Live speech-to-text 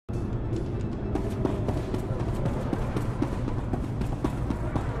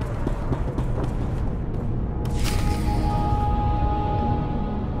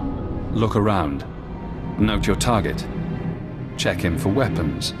Look around. Note your target. Check him for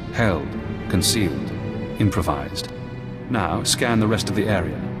weapons, held, concealed, improvised. Now, scan the rest of the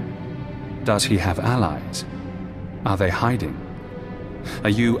area. Does he have allies? Are they hiding? Are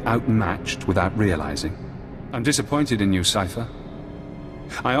you outmatched without realizing? I'm disappointed in you, Swtor.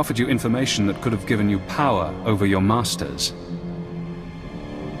 I offered you information that could have given you power over your masters.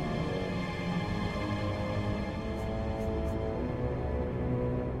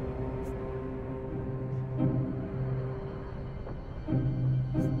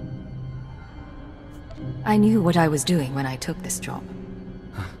 I knew what I was doing when I took this job.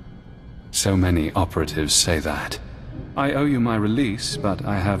 So many operatives say that. I owe you my release, but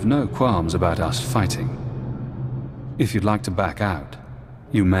I have no qualms about us fighting. If you'd like to back out,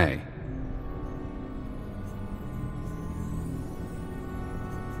 you may.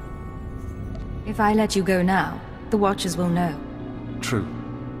 If I let you go now, the Watchers will know. True.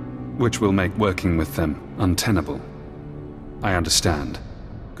 Which will make working with them untenable. I understand.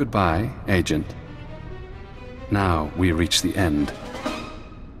 Goodbye, Agent. Now we reach the end.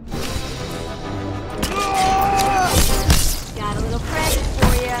 Got a little present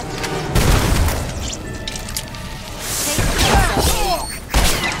for you.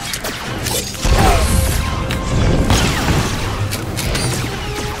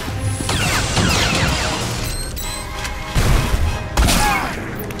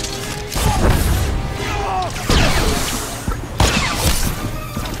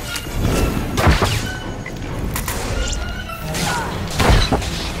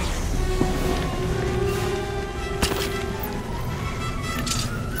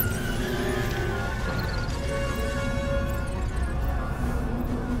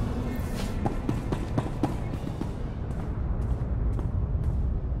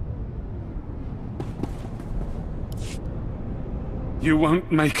 You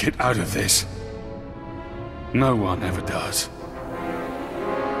won't make it out of this. No one ever does.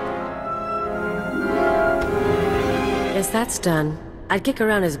 Guess that's done. I'd kick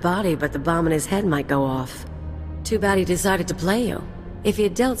around his body, but the bomb in his head might go off. Too bad he decided to play you. If he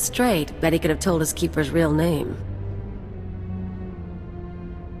had dealt straight, bet he could have told his keeper's real name.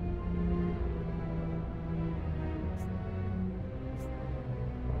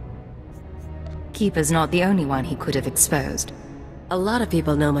 Keeper's not the only one he could have exposed. A lot of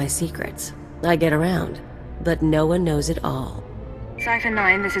people know my secrets. I get around, but no one knows it all. Cypher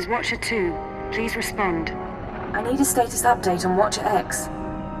 9, this is Watcher 2. Please respond. I need a status update on Watcher X.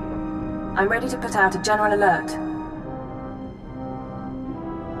 I'm ready to put out a general alert.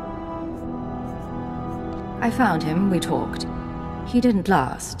 I found him, we talked. He didn't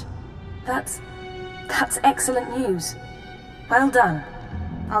last. That's excellent news. Well done.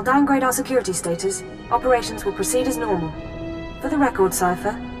 I'll downgrade our security status. Operations will proceed as normal. For the record,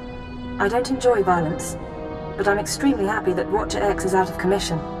 Cypher, I don't enjoy violence, but I'm extremely happy that Watcher X is out of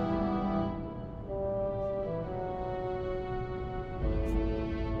commission.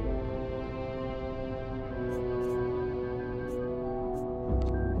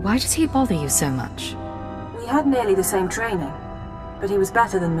 Why does he bother you so much? We had nearly the same training, but he was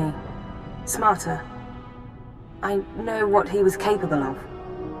better than me. Smarter. I know what he was capable of.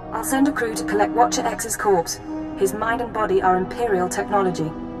 I'll send a crew to collect Watcher X's corpse. His mind and body are Imperial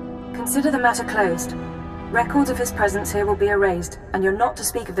technology. Consider the matter closed. Records of his presence here will be erased, and you're not to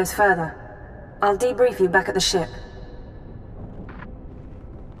speak of this further. I'll debrief you back at the ship.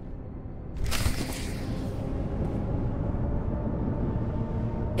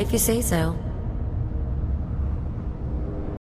 If you say so.